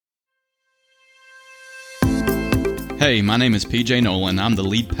Hey, my name is PJ Nolan. I'm the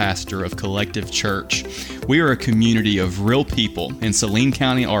lead pastor of Collective Church. We are a community of real people in Saline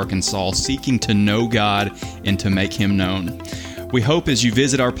County, Arkansas, seeking to know God and to make Him known. We hope as you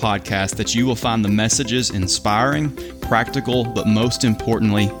visit our podcast that you will find the messages inspiring, practical, but most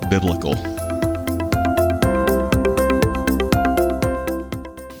importantly, biblical.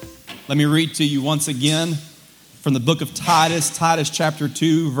 Let me read to you once again from the book of Titus, Titus chapter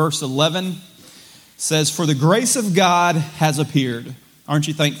 2, verse 11. Says, "For the grace of God has appeared." Aren't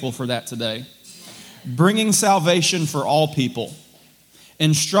you thankful for that today? "Bringing salvation for all people,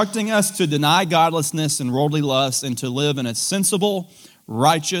 instructing us to deny godlessness and worldly lust and to live in a sensible,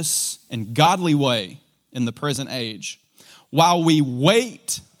 righteous, and godly way in the present age, while we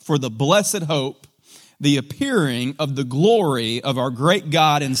wait for the blessed hope, the appearing of the glory of our great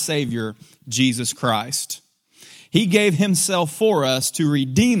God and Savior, Jesus Christ. He gave Himself for us to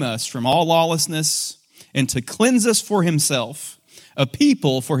redeem us from all lawlessness and to cleanse us for Himself, a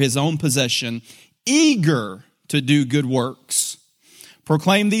people for His own possession, eager to do good works.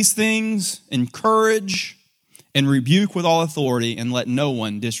 Proclaim these things, encourage, and rebuke with all authority, and let no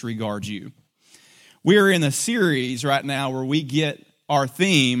one disregard you." We are in a series right now where we get our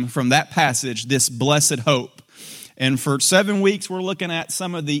theme from that passage, this blessed hope. And for 7 weeks, we're looking at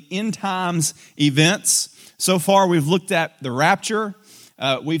some of the end times events. So far, we've looked at the rapture.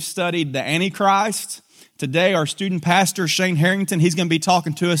 We've studied the Antichrist. Today, our student pastor, Shane Harrington, he's going to be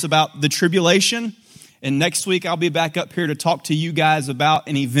talking to us about the tribulation. And next week, I'll be back up here to talk to you guys about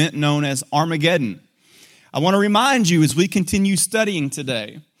an event known as Armageddon. I want to remind you as we continue studying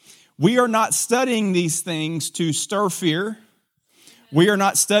today, we are not studying these things to stir fear. We are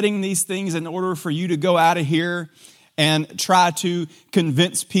not studying these things in order for you to go out of here and try to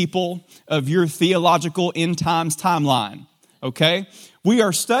convince people of your theological end times timeline, okay? We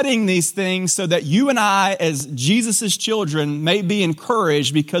are studying these things so that you and I, as Jesus' children, may be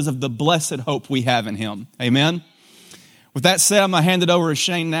encouraged because of the blessed hope we have in Him. Amen? With that said, I'm going to hand it over to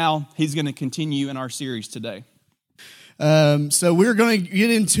Shane now. He's going to continue in our series today. So we're going to get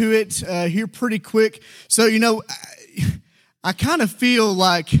into it here pretty quick. So, I kind of feel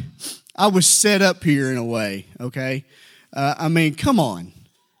like I was set up here in a way, okay? I mean, come on.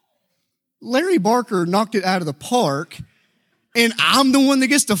 Larry Barker knocked it out of the park, and I'm the one that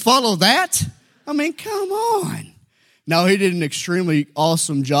gets to follow that? I mean, come on. No, he did an extremely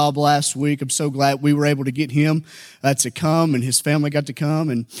awesome job last week. I'm so glad we were able to get him to come, and his family got to come,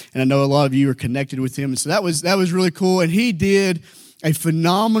 and I know a lot of you are connected with him, and so that was really cool, and he did a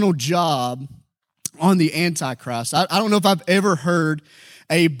phenomenal job on the Antichrist. I don't know if I've ever heard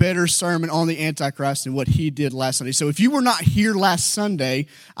a better sermon on the Antichrist than what he did last Sunday. So if you were not here last Sunday,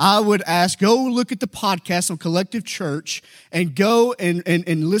 I would ask, go look at the podcast on Collective Church and go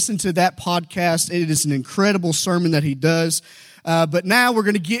and listen to that podcast. It is an incredible sermon that he does. But now we're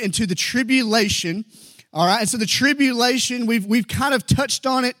going to get into the tribulation. All right, and so the tribulation, we've kind of touched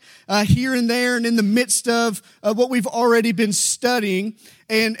on it here and there and in the midst of what we've already been studying.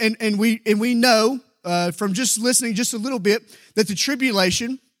 And we know from just listening just a little bit that the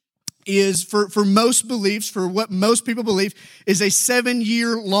tribulation is, for most beliefs, for what most people believe, is a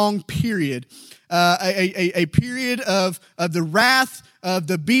 7-year-long period. A period of the wrath of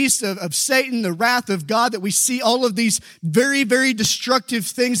the beast, of Satan, the wrath of God, that we see all of these very, very destructive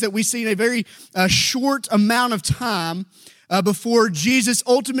things that we see in a very short amount of time before Jesus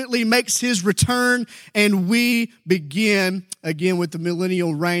ultimately makes His return and we begin again with the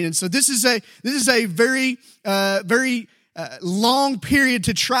millennial reign. And so this is a very long period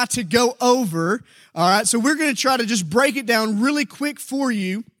to try to go over. All right, so we're going to try to just break it down really quick for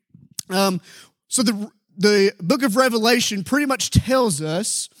you. So the book of Revelation pretty much tells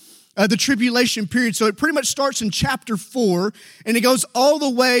us the tribulation period. So it pretty much starts in chapter 4, and it goes all the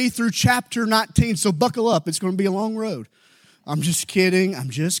way through chapter 19. So buckle up. It's going to be a long road. I'm just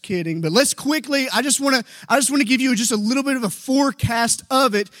kidding. But let's quickly, I just want to give you just a little bit of a forecast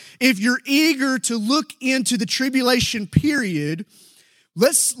of it. If you're eager to look into the tribulation period,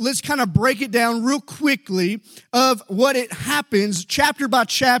 let's kind of break it down real quickly of what it happens chapter by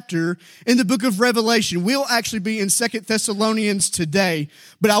chapter in the book of Revelation. We'll actually be in 2 Thessalonians today,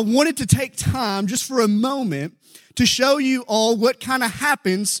 but I wanted to take time just for a moment to show you all what kind of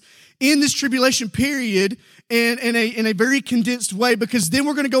happens in this tribulation period in a very condensed way, because then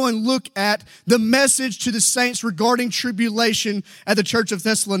we're going to go and look at the message to the saints regarding tribulation at the church of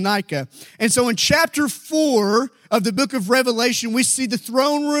Thessalonica. And so in chapter 4 of the book of Revelation, we see the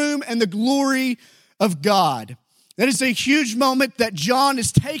throne room and the glory of God. That is a huge moment that John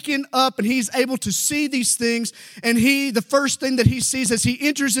is taken up and he's able to see these things. And the first thing that he sees as he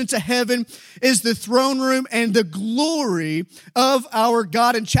enters into heaven is the throne room and the glory of our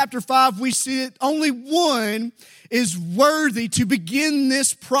God. In chapter 5, we see that only one is worthy to begin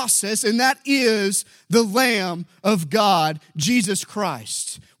this process, and that is the Lamb of God, Jesus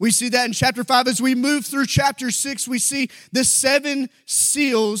Christ. We see that in chapter 5. As we move through chapter 6, we see the 7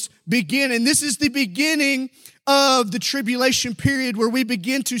 seals begin, and this is the beginning of the tribulation period where we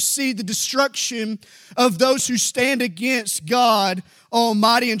begin to see the destruction of those who stand against God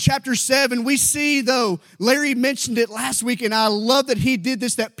Almighty. In chapter 7, we see, though, Larry mentioned it last week, and I love that he did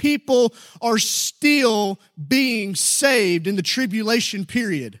this, that people are still being saved in the tribulation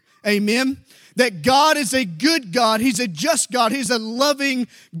period. Amen? That God is a good God. He's a just God. He's a loving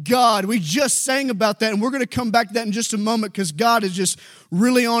God. We just sang about that, and we're going to come back to that in just a moment because God is just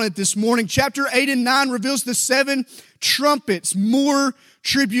really on it this morning. Chapter 8 and 9 reveals the 7 trumpets, more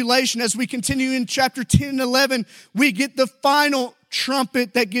tribulation. As we continue in chapter 10 and 11, we get the final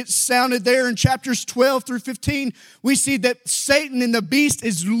trumpet that gets sounded there. In chapters 12 through 15, we see that Satan and the beast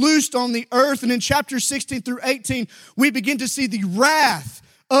is loosed on the earth. And in chapters 16 through 18, we begin to see the wrath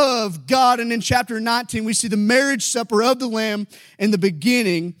of God. And in chapter 19, we see the marriage supper of the Lamb and the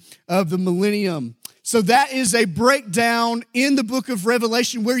beginning of the millennium. So that is a breakdown in the book of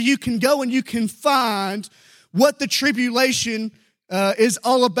Revelation where you can go and you can find what the tribulation is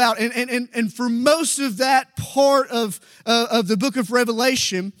all about. And for most of that part of the book of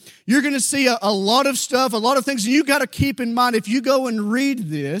Revelation, you're going to see a lot of stuff, a lot of things. And you got to keep in mind, if you go and read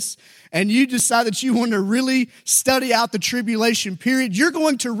this and you decide that you want to really study out the tribulation period, you're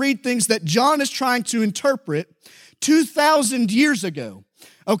going to read things that John is trying to interpret 2,000 years ago.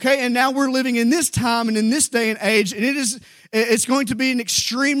 Okay, and now we're living in this time and in this day and age, and it's going to be an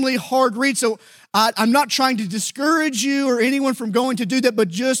extremely hard read. So I'm not trying to discourage you or anyone from going to do that, but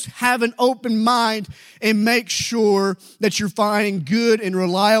just have an open mind and make sure that you're finding good and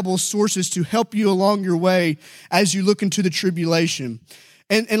reliable sources to help you along your way as you look into the tribulation.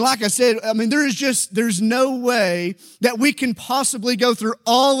 And like I said, I mean, there's no way that we can possibly go through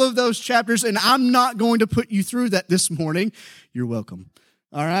all of those chapters, and I'm not going to put you through that this morning. You're welcome.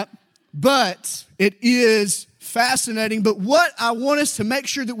 All right? But it is fascinating. But what I want us to make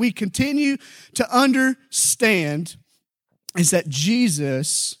sure that we continue to understand is that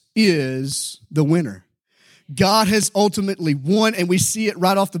Jesus is the winner. God has ultimately won, and we see it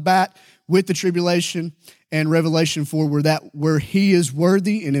right off the bat with the tribulation and Revelation 4, where he is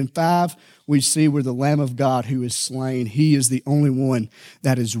worthy. And in 5, we see where the Lamb of God who is slain, he is the only one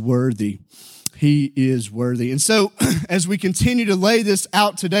that is worthy. He is worthy. And so as we continue to lay this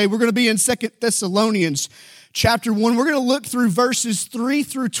out today, we're going to be in 2 Thessalonians chapter 1. We're going to look through verses 3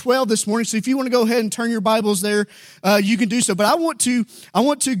 through 12 this morning. So if you want to go ahead and turn your Bibles there, you can do so. But I want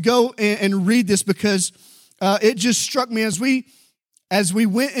to go and read this because it just struck me as we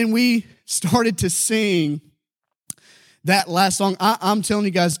went and we started to sing that last song. I'm telling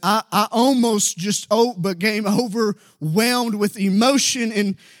you guys, I almost just became overwhelmed with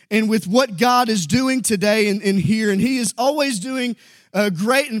emotion and with what God is doing today and here. And he is always doing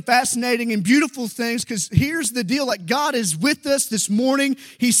great and fascinating and beautiful things, because here's the deal, like God is with us this morning.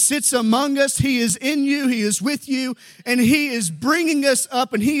 He sits among us. He is in you. He is with you, and he is bringing us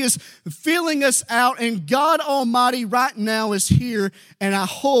up, and he is filling us out, and God Almighty right now is here, and I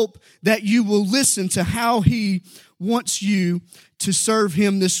hope that you will listen to how he wants you to serve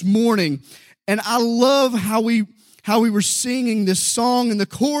him this morning. And I love how we were singing this song in the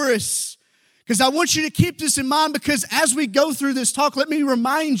chorus, because I want you to keep this in mind, because as we go through this talk, let me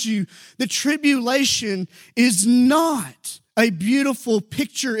remind you, the tribulation is not a beautiful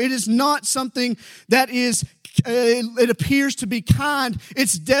picture. It is not something that it appears to be kind.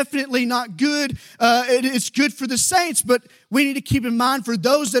 It's definitely not good. It's good for the saints, but we need to keep in mind, for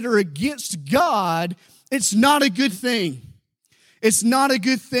those that are against God, it's not a good thing. It's not a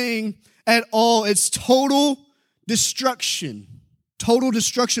good thing at all. It's total destruction. Total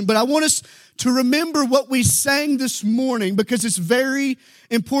destruction. But I want us to remember what we sang this morning, because it's very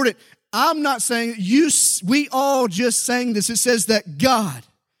important. I'm not saying we all just sang this. It says that God,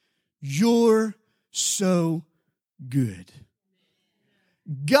 you're so good.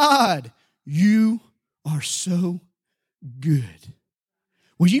 God, you are so good.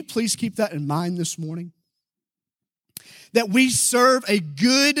 Will you please keep that in mind this morning? That we serve a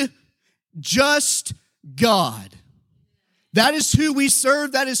good, just God. That is who we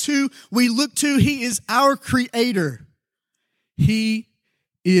serve. That is who we look to. He is our creator. He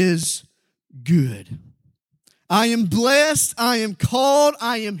is good. I am blessed. I am called.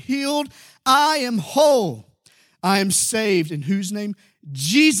 I am healed. I am whole. I am saved. In whose name?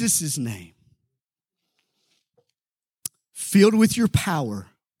 Jesus' name. Filled with your power,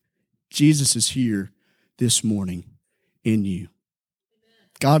 Jesus is here this morning in you.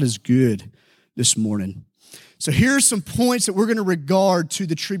 God is good this morning. So here are some points that we're going to regard to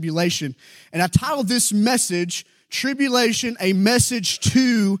the tribulation. And I titled this message, Tribulation, a Message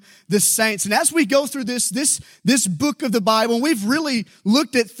to the Saints. And as we go through this book of the Bible, and we've really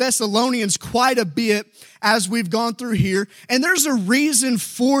looked at Thessalonians quite a bit as we've gone through here, and there's a reason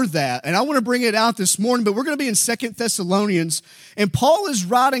for that. And I want to bring it out this morning, but we're going to be in 2 Thessalonians, and Paul is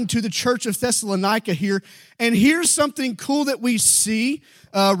writing to the church of Thessalonica here, and here's something cool that we see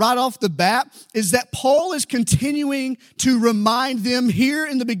right off the bat, is that Paul is continuing to remind them here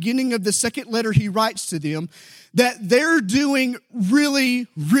in the beginning of the second letter he writes to them that they're doing really,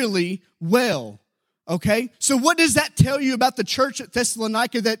 really well. Okay? So what does that tell you about the church at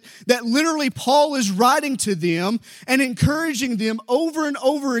Thessalonica that literally Paul is writing to them and encouraging them over and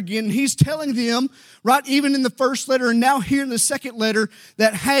over again? He's telling them, right, even in the first letter and now here in the second letter,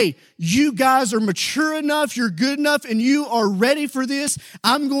 that, hey, you guys are mature enough, you're good enough, and you are ready for this.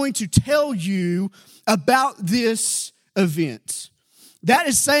 I'm going to tell you about this event. That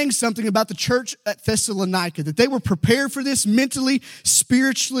is saying something about the church at Thessalonica, that they were prepared for this mentally,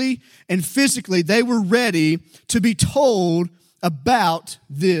 spiritually, and physically. They were ready to be told about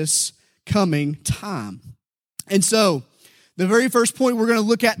this coming time. And so, the very first point we're going to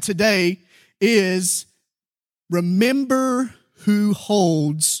look at today is remember who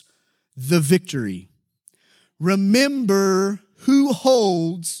holds the victory. Remember who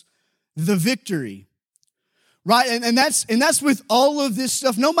holds the victory. Right, and that's with all of this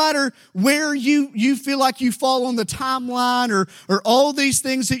stuff. No matter where you feel like you fall on the timeline or all these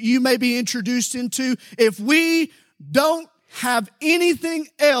things that you may be introduced into, if we don't have anything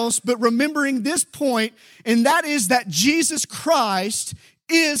else but remembering this point, and that is that Jesus Christ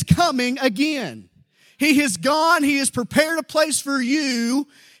is coming again. He has gone, He has prepared a place for you,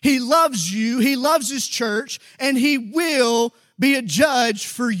 He loves His church, and He will be a judge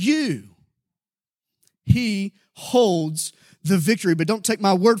for you. He holds the victory. But don't take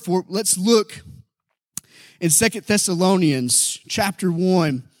my word for it. Let's look in 2 Thessalonians chapter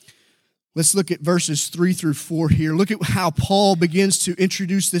 1. Let's look at verses 3 through 4 here. Look at how Paul begins to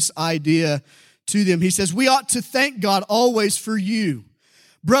introduce this idea to them. He says, "We ought to thank God always for you,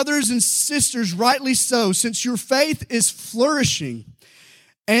 brothers and sisters, rightly so, since your faith is flourishing,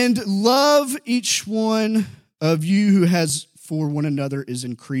 and love each one of you who has for one another is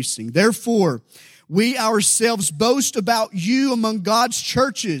increasing. Therefore, we ourselves boast about you among God's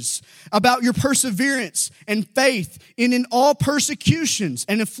churches, about your perseverance and faith in all persecutions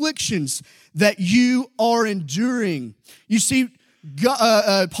and afflictions that you are enduring." You see,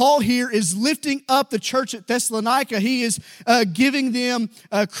 Paul here is lifting up the church at Thessalonica. He is giving them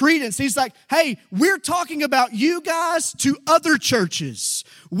credence. He's like, hey, we're talking about you guys to other churches.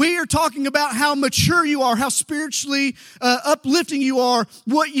 We are talking about how mature you are, how spiritually uplifting you are,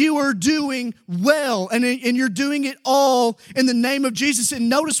 what you are doing well, and you're doing it all in the name of Jesus. And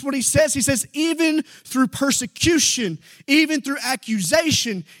notice what he says. He says, even through persecution, even through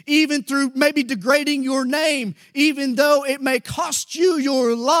accusation, even through maybe degrading your name, even though it may cost you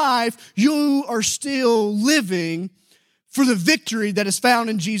your life, you are still living for the victory that is found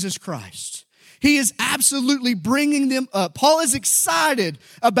in Jesus Christ. He is absolutely bringing them up. Paul is excited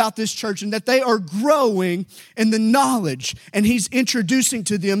about this church and that they are growing in the knowledge, and he's introducing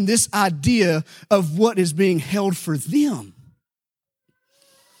to them this idea of what is being held for them.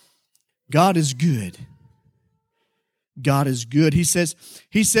 God is good. God is good. He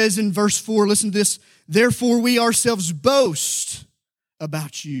says in verse 4, listen to this, "Therefore we ourselves boast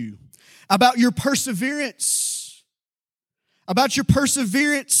about you, about your perseverance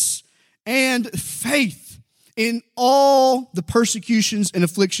and faith in all the persecutions and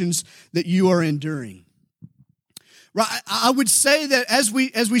afflictions that you are enduring." Right? I would say that as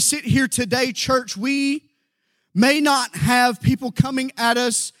we sit here today, church, we may not have people coming at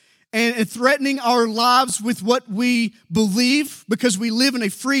us and threatening our lives with what we believe, because we live in a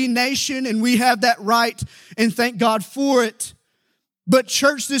free nation and we have that right, and thank God for it. But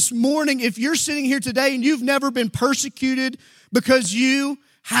church, this morning, if you're sitting here today and you've never been persecuted because you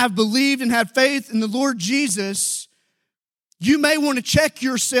have believed and have faith in the Lord Jesus, you may want to check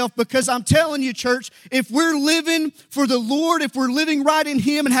yourself, because I'm telling you, church, if we're living for the Lord, if we're living right in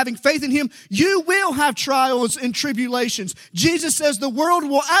Him and having faith in Him, you will have trials and tribulations. Jesus says the world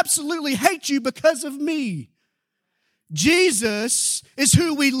will absolutely hate you because of me. Jesus is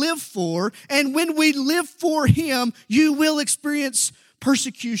who we live for, and when we live for Him, you will experience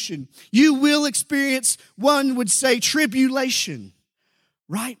persecution. You will experience, one would say, tribulation,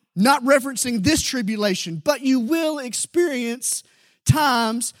 right? Not referencing this tribulation, but you will experience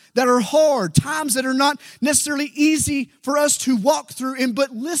times that are hard, times that are not necessarily easy for us to walk through.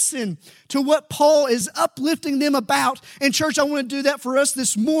 But listen to what Paul is uplifting them about. And church, I want to do that for us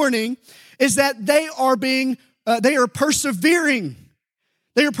this morning, is that they are persevering.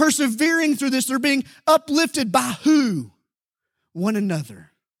 They are persevering through this. They're being uplifted by who? One another.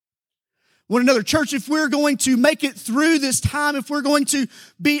 One another. Church, if we're going to make it through this time, if we're going to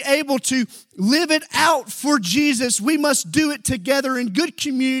be able to live it out for Jesus, we must do it together in good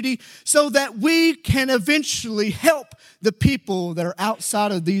community so that we can eventually help the people that are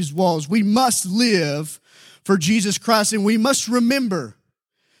outside of these walls. We must live for Jesus Christ, and we must remember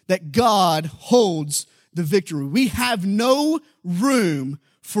that God holds the victory. We have no room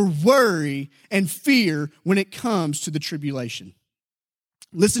for worry and fear when it comes to the tribulation.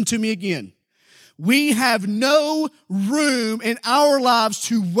 Listen to me again. We have no room in our lives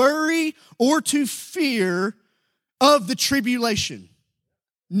to worry or to fear of the tribulation.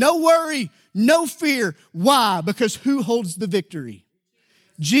 No worry, no fear. Why? Because who holds the victory?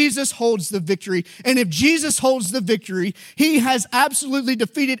 Jesus holds the victory. And if Jesus holds the victory, he has absolutely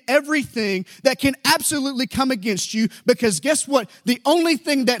defeated everything that can absolutely come against you. Because guess what? The only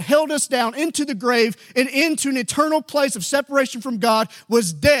thing that held us down into the grave and into an eternal place of separation from God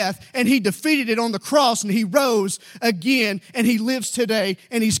was death. And he defeated it on the cross, and he rose again, and he lives today,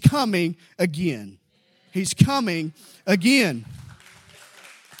 and he's coming again. He's coming again.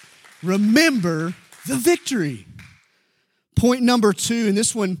 Remember the victory. Point number 2, and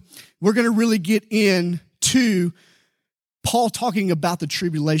this one, we're going to really get into Paul talking about the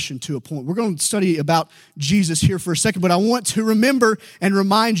tribulation to a point. We're going to study about Jesus here for a second, but I want to remember and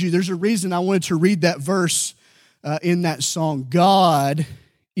remind you, there's a reason I wanted to read that verse in that song. God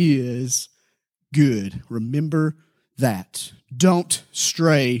is good. Remember that. Don't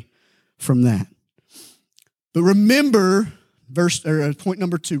stray from that. But remember, point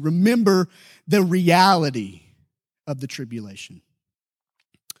number 2, remember the reality of the tribulation.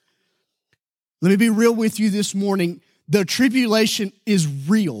 Let me be real with you this morning. The tribulation is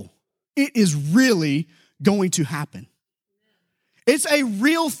real. It is really going to happen. It's a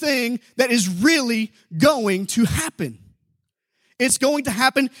real thing that is really going to happen. It's going to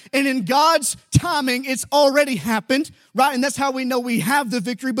happen, and in God's timing, it's already happened, right? And that's how we know we have the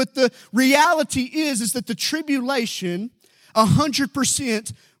victory. But the reality is that the tribulation,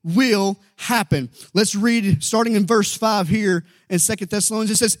 100%, will happen. Let's read starting in verse 5 here in 2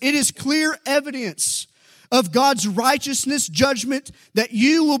 Thessalonians. It says, "It is clear evidence of God's righteousness judgment that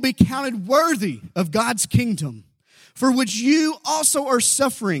you will be counted worthy of God's kingdom, for which you also are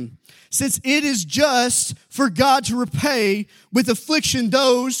suffering, since it is just for God to repay with affliction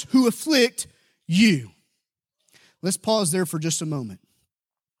those who afflict you." Let's pause there for just a moment.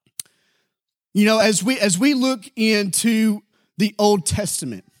 You know, as we look into the Old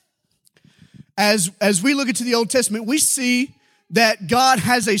Testament, as we look into the Old Testament, we see that God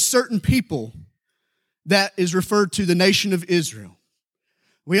has a certain people that is referred to the nation of Israel.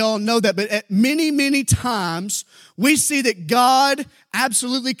 We all know that, but at many, many times, we see that God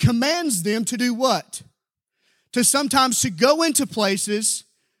absolutely commands them to do what? To sometimes to go into places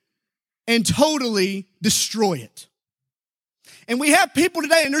and totally destroy it. And we have people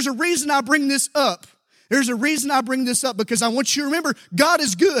today, and there's a reason I bring this up. There's a reason I bring this up, because I want you to remember, God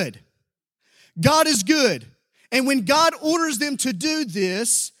is good. God is good. And when God orders them to do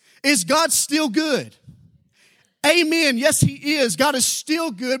this, is God still good? Amen. Yes, he is. God is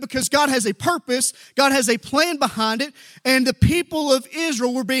still good because God has a purpose. God has a plan behind it. And the people of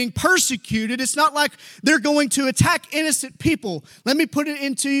Israel were being persecuted. It's not like they're going to attack innocent people. Let me put it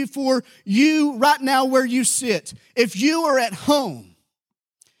into you for you right now where you sit. If you are at home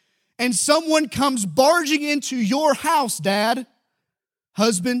and someone comes barging into your house, dad,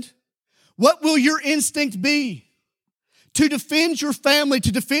 husband, what will your instinct be? To defend your family,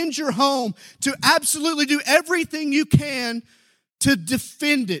 to defend your home, to absolutely do everything you can to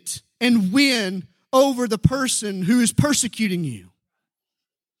defend it and win over the person who is persecuting you.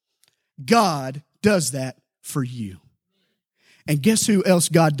 God does that for you. And guess who else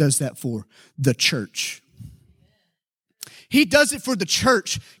God does that for? The church. He does it for the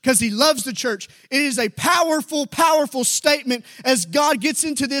church because he loves the church. It is a powerful, powerful statement as God gets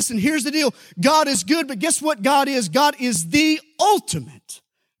into this. And here's the deal. God is good, but guess what God is? God is the ultimate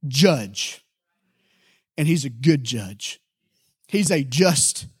judge. And he's a good judge. He's a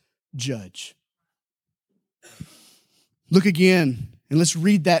just judge. Look again, and let's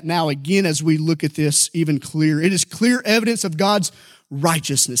read that now again as we look at this even clearer. It is clear evidence of God's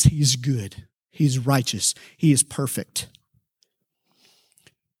righteousness. He is good. He is righteous. He is perfect.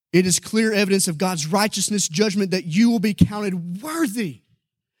 It is clear evidence of God's righteousness judgment that you will be counted worthy.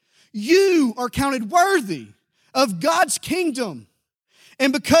 You are counted worthy of God's kingdom.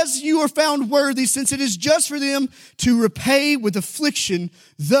 And because you are found worthy, since it is just for them to repay with affliction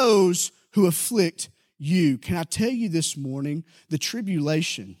those who afflict you. Can I tell you this morning, the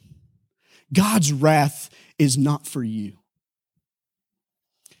tribulation, God's wrath is not for you.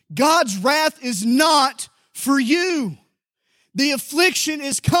 God's wrath is not for you. The affliction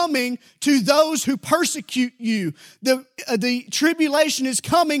is coming to those who persecute you. The tribulation is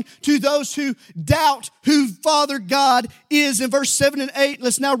coming to those who doubt who Father God is. In verse 7 and 8,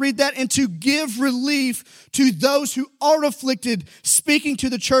 let's now read that. And to give relief to those who are afflicted, speaking to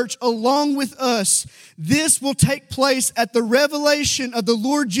the church along with us. This will take place at the revelation of the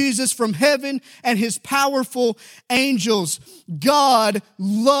Lord Jesus from heaven and his powerful angels. God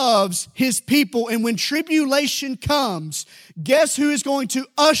loves his people. And when tribulation comes, guess who is going to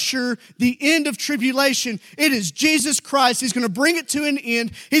usher the end of tribulation? It is Jesus Christ. He's going to bring it to an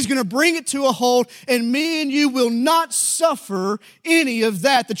end. He's going to bring it to a halt. And me and you will not suffer any of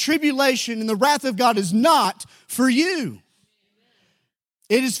that. The tribulation and the wrath of God is not for you.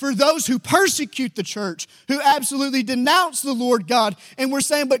 It is for those who persecute the church, who absolutely denounce the Lord God. And we're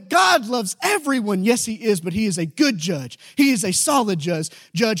saying, but God loves everyone. Yes, he is, but he is a good judge. He is a solid judge.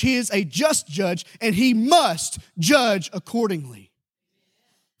 He is a just judge, and he must judge accordingly.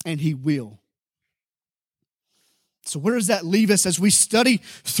 And he will. So where does that leave us as we study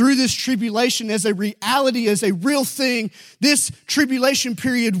through this tribulation as a reality, as a real thing? This tribulation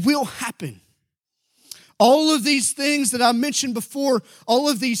period will happen. All of these things that I mentioned before, all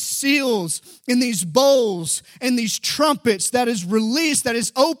of these seals and these bowls and these trumpets that is released, that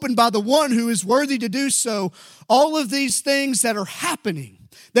is opened by the one who is worthy to do so, all of these things that are happening,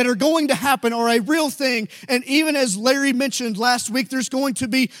 that are going to happen, are a real thing. And even as Larry mentioned last week, there's going to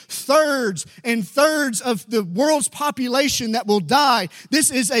be thirds and thirds of the world's population that will die.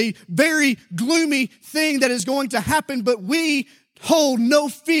 This is a very gloomy thing that is going to happen, but we hold no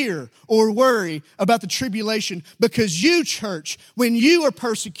fear or worry about the tribulation, because you, church, when you are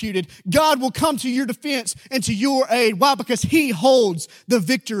persecuted, God will come to your defense and to your aid. Why? Because he holds the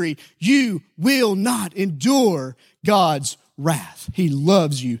victory. You will not endure God's wrath. He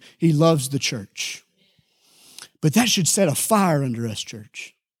loves you. He loves the church. But that should set a fire under us,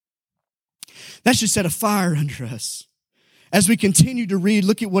 church. That should set a fire under us. As we continue to read,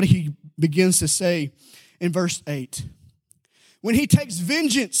 look at what he begins to say in verse 8. When he takes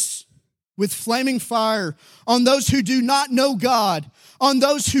vengeance with flaming fire on those who do not know God, on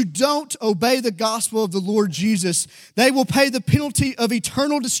those who don't obey the gospel of the Lord Jesus, they will pay the penalty of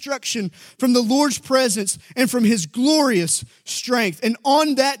eternal destruction from the Lord's presence and from his glorious strength. And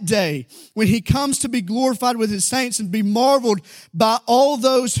on that day, when he comes to be glorified with his saints and be marveled by all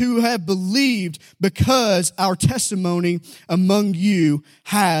those who have believed, because our testimony among you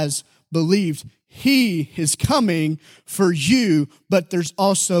has believed. He is coming for you, but there's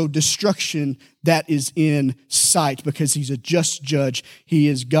also destruction that is in sight, because he's a just judge. He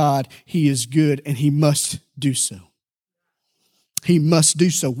is God. He is good, and he must do so. He must do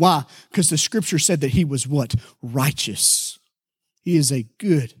so. Why? Because the scripture said that he was what? Righteous. He is a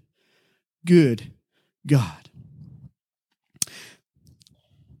good, good God.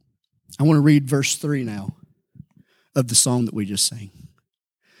 I want to read verse 3 now of the song that we just sang,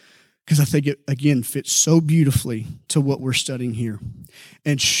 because I think it, again, fits so beautifully to what we're studying here.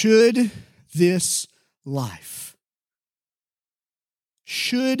 And should this life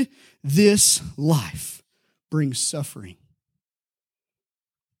bring suffering,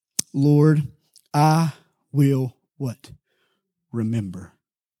 Lord, I will what? Remember.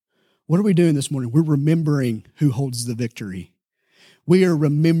 What are we doing this morning? We're remembering who holds the victory. We are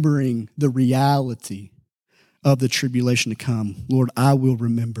remembering the reality of the tribulation to come. Lord, I will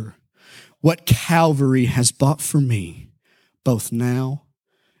remember what Calvary has bought for me, both now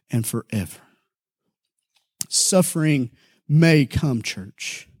and forever. Suffering may come,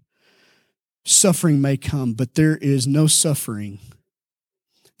 church. Suffering may come, but there is no suffering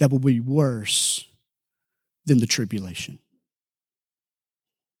that will be worse than the tribulation.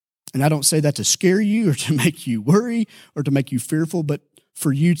 And I don't say that to scare you or to make you worry or to make you fearful, but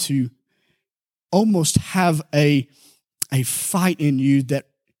for you to almost have a fight in you that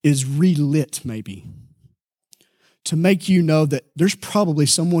is relit, maybe, to make you know that there's probably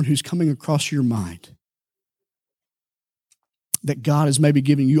someone who's coming across your mind that God is maybe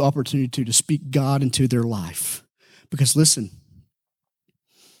giving you opportunity to speak God into their life. Because listen,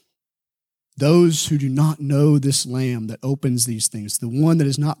 Those who do not know this Lamb that opens these things, the one that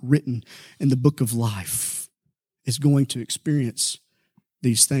is not written in the book of life, is going to experience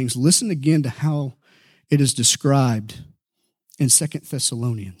these things. Listen again to how it is described in 2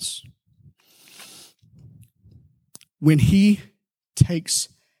 Thessalonians. When he takes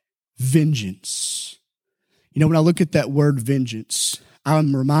vengeance. You know, when I look at that word vengeance,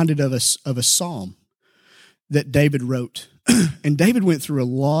 I'm reminded of a psalm that David wrote. And David went through a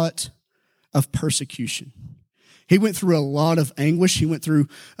lot of persecution. He went through a lot of anguish. He went through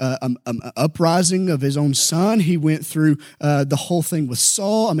an uprising of his own son. He went through the whole thing with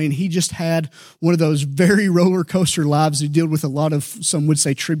Saul. I mean, he just had one of those very roller coaster lives. He dealt with a lot of, some would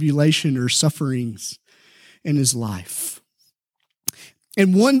say, tribulation or sufferings in his life.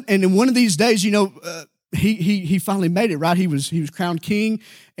 And in one of these days, you know, he finally made it, right? He was crowned king,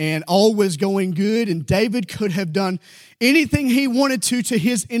 and all was going good. And David could have done anything he wanted to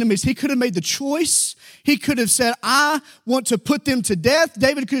his enemies. He could have made the choice. He could have said, I want to put them to death.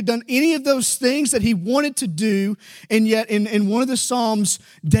 David could have done any of those things that he wanted to do. And yet in one of the Psalms,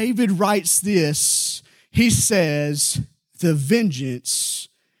 David writes this. He says, the vengeance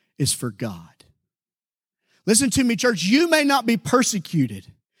is for God. Listen to me, church. You may not be persecuted.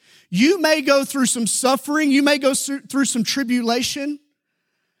 You may go through some suffering. You may go through some tribulation.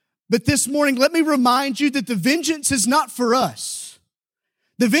 But this morning, let me remind you that the vengeance is not for us.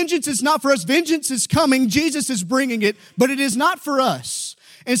 The vengeance is not for us. Vengeance is coming. Jesus is bringing it, but it is not for us.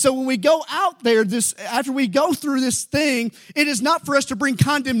 And so when we go out there, after we go through this thing, it is not for us to bring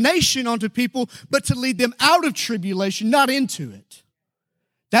condemnation onto people, but to lead them out of tribulation, not into it.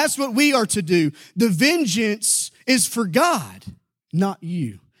 That's what we are to do. The vengeance is for God, not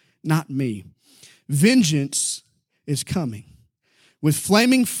you, not me. Vengeance is coming with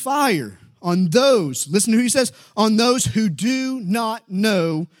flaming fire on those, listen to who he says, on those who do not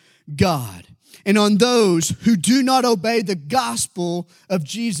know God and on those who do not obey the gospel of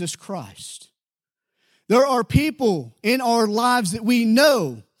Jesus Christ. There are people in our lives that we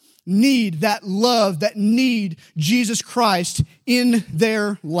know need that love, that need Jesus Christ in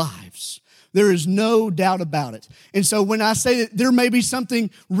their lives. There is no doubt about it. And so when I say that there may be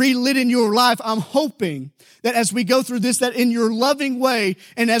something relit in your life, I'm hoping that as we go through this, that in your loving way,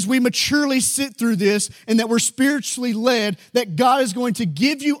 and as we maturely sit through this, and that we're spiritually led, that God is going to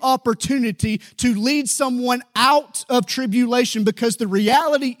give you opportunity to lead someone out of tribulation, because the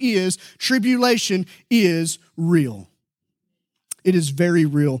reality is tribulation is real. It is very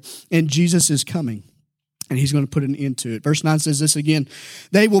real, and Jesus is coming. And he's going to put an end to it. Verse 9 says this again.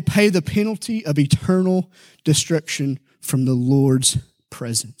 They will pay the penalty of eternal destruction from the Lord's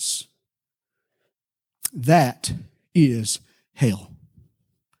presence. That is hell.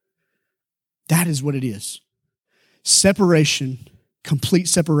 That is what it is. Separation, complete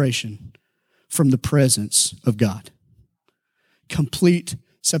separation from the presence of God. Complete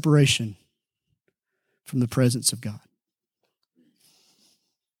separation from the presence of God.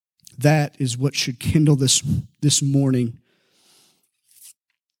 That is what should kindle this morning.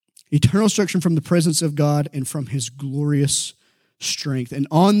 Eternal destruction from the presence of God and from his glorious strength. And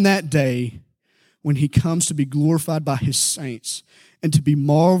on that day, when he comes to be glorified by his saints and to be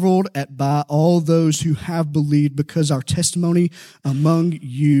marveled at by all those who have believed, because our testimony among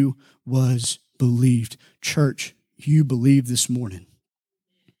you was believed. Church, you believe this morning.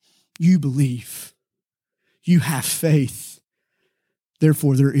 You believe. You have faith.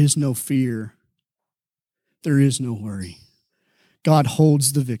 Therefore, there is no fear. There is no worry. God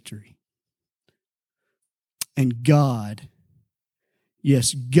holds the victory. And God,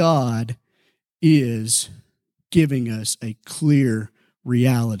 yes, God is giving us a clear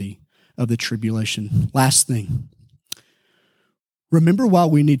reality of the tribulation. Last thing. Remember why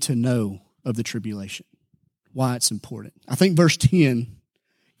we need to know of the tribulation, why it's important. I think verse 10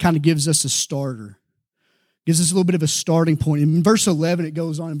 kind of gives us a starter. Gives us a little bit of a starting point. In verse 11, it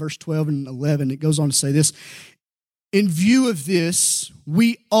goes on, in verse 12 and 11, it goes on to say this. In view of this,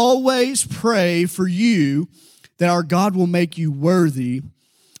 we always pray for you that our God will make you worthy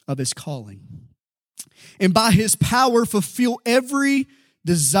of his calling, and by his power fulfill every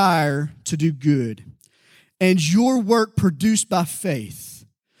desire to do good, and your work produced by faith,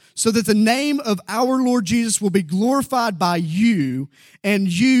 so that the name of our Lord Jesus will be glorified by you, and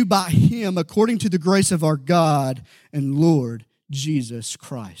you by him, according to the grace of our God and Lord Jesus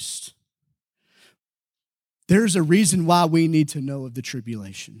Christ. There's a reason why we need to know of the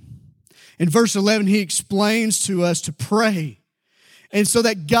tribulation. In verse 11, he explains to us to pray, and so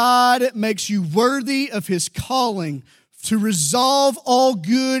that God makes you worthy of his calling, to resolve all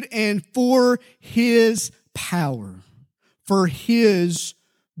good and for his power, for his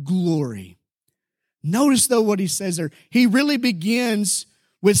glory. Notice, though, what he says there. He really begins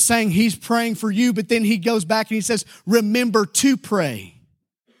with saying he's praying for you, but then he goes back and he says, remember to pray.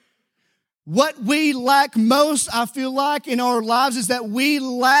 What we lack most, I feel like, in our lives is that we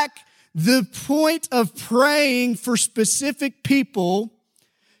lack the point of praying for specific people,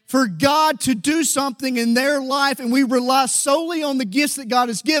 for God to do something in their life, and we rely solely on the gifts that God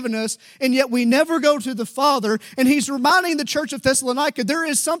has given us, and yet we never go to the Father. And he's reminding the church of Thessalonica, there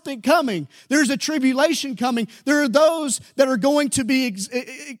is something coming. There's a tribulation coming. There are those that are going to be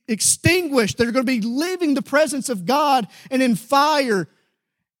extinguished, that are going to be leaving the presence of God and in fire.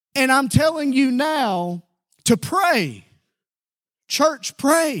 And I'm telling you now to pray. Church,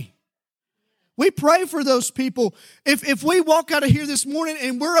 pray. We pray for those people. If we walk out of here this morning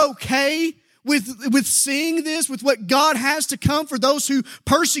and we're okay with seeing this, with what God has to come for those who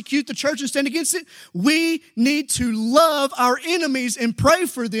persecute the church and stand against it, we need to love our enemies and pray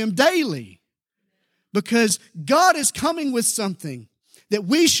for them daily. Because God is coming with something that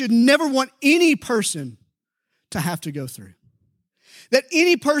we should never want any person to have to go through. That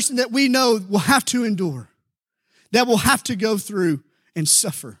any person that we know will have to endure, that will have to go through and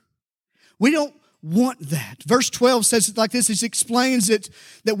suffer. We don't want that. Verse 12 says it like this. It explains it,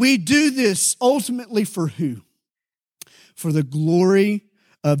 that we do this ultimately for who? For the glory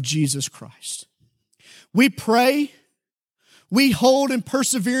of Jesus Christ. We pray, we hold in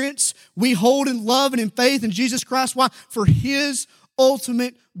perseverance, we hold in love and in faith in Jesus Christ. Why? For His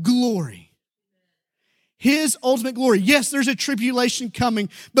ultimate glory. His ultimate glory. Yes, there's a tribulation coming,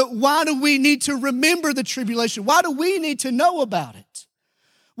 but why do we need to remember the tribulation? Why do we need to know about it?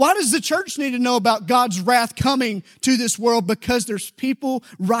 Why does the church need to know about God's wrath coming to this world? Because there's people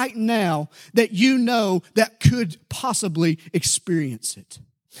right now that you know that could possibly experience it.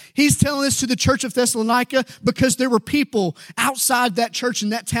 He's telling this to the church of Thessalonica because there were people outside that church in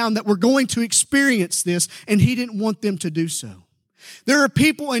that town that were going to experience this, and he didn't want them to do so. There are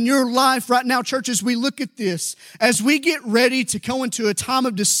people in your life right now, church, as we look at this, as we get ready to go into a time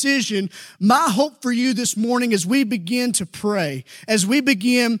of decision, my hope for you this morning as we begin to pray, as we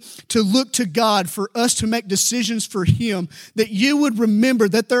begin to look to God for us to make decisions for Him, that you would remember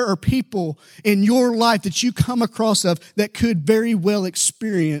that there are people in your life that you come across of that could very well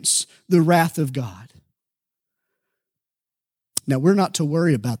experience the wrath of God. Now, we're not to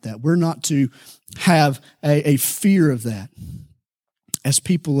worry about that. We're not to have a fear of that as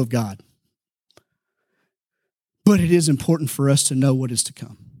people of God. But it is important for us to know what is to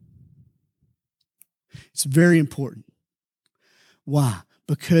come. It's very important. Why?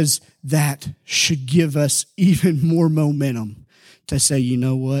 Because that should give us even more momentum to say, you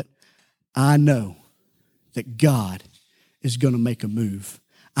know what? I know that God is going to make a move.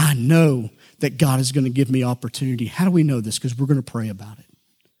 I know that God is going to give me opportunity. How do we know this? Because we're going to pray about it.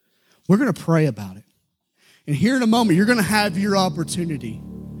 We're going to pray about it. And here in a moment, you're going to have your opportunity.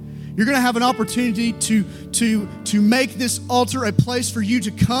 You're going to have an opportunity to make this altar a place for you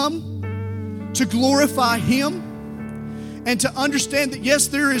to come, to glorify Him, and to understand that, yes,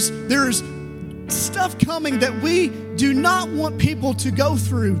 there is stuff coming that we do not want people to go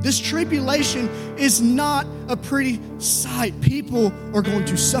through. This tribulation is not a pretty sight. People are going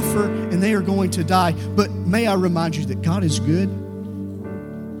to suffer and they are going to die. But may I remind you that God is good.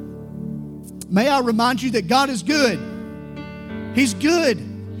 May I remind you that God is good. He's good.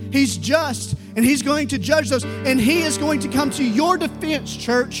 He's just. And He's going to judge those. And He is going to come to your defense,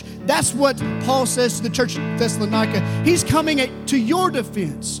 church. That's what Paul says to the church of Thessalonica. He's coming to your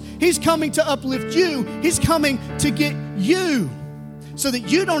defense. He's coming to uplift you. He's coming to get you so that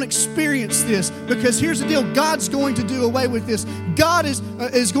you don't experience this. Because here's the deal. God's going to do away with this. God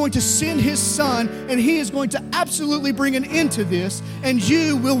is going to send His Son, and He is going to absolutely bring an end to this, and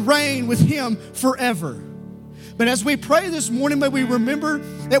you will reign with Him forever. But as we pray this morning, may we remember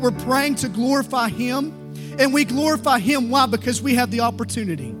that we're praying to glorify Him, and we glorify Him. Why? Because we have the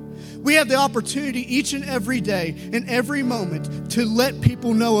opportunity. We have the opportunity each and every day and every moment to let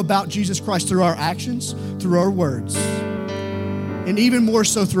people know about Jesus Christ through our actions, through our words, and even more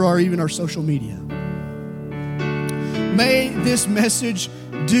so through our social media. May this message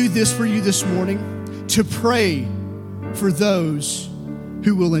do this for you this morning, to pray for those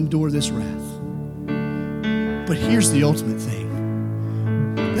who will endure this wrath. But here's the ultimate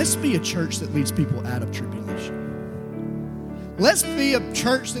thing. Let's be a church that leads people out of tribulation. Let's be a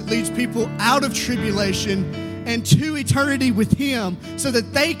church that leads people out of tribulation and to eternity with Him so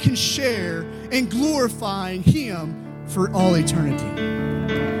that they can share in glorifying Him for all eternity.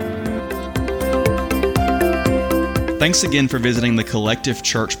 Thanks again for visiting the Collective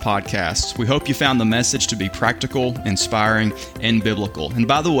Church podcast. We hope you found the message to be practical, inspiring, and biblical. And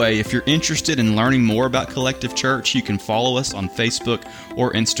by the way, if you're interested in learning more about Collective Church, you can follow us on Facebook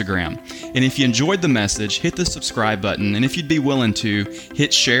or Instagram. And if you enjoyed the message, hit the subscribe button. And if you'd be willing to,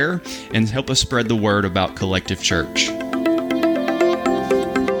 hit share and help us spread the word about Collective Church.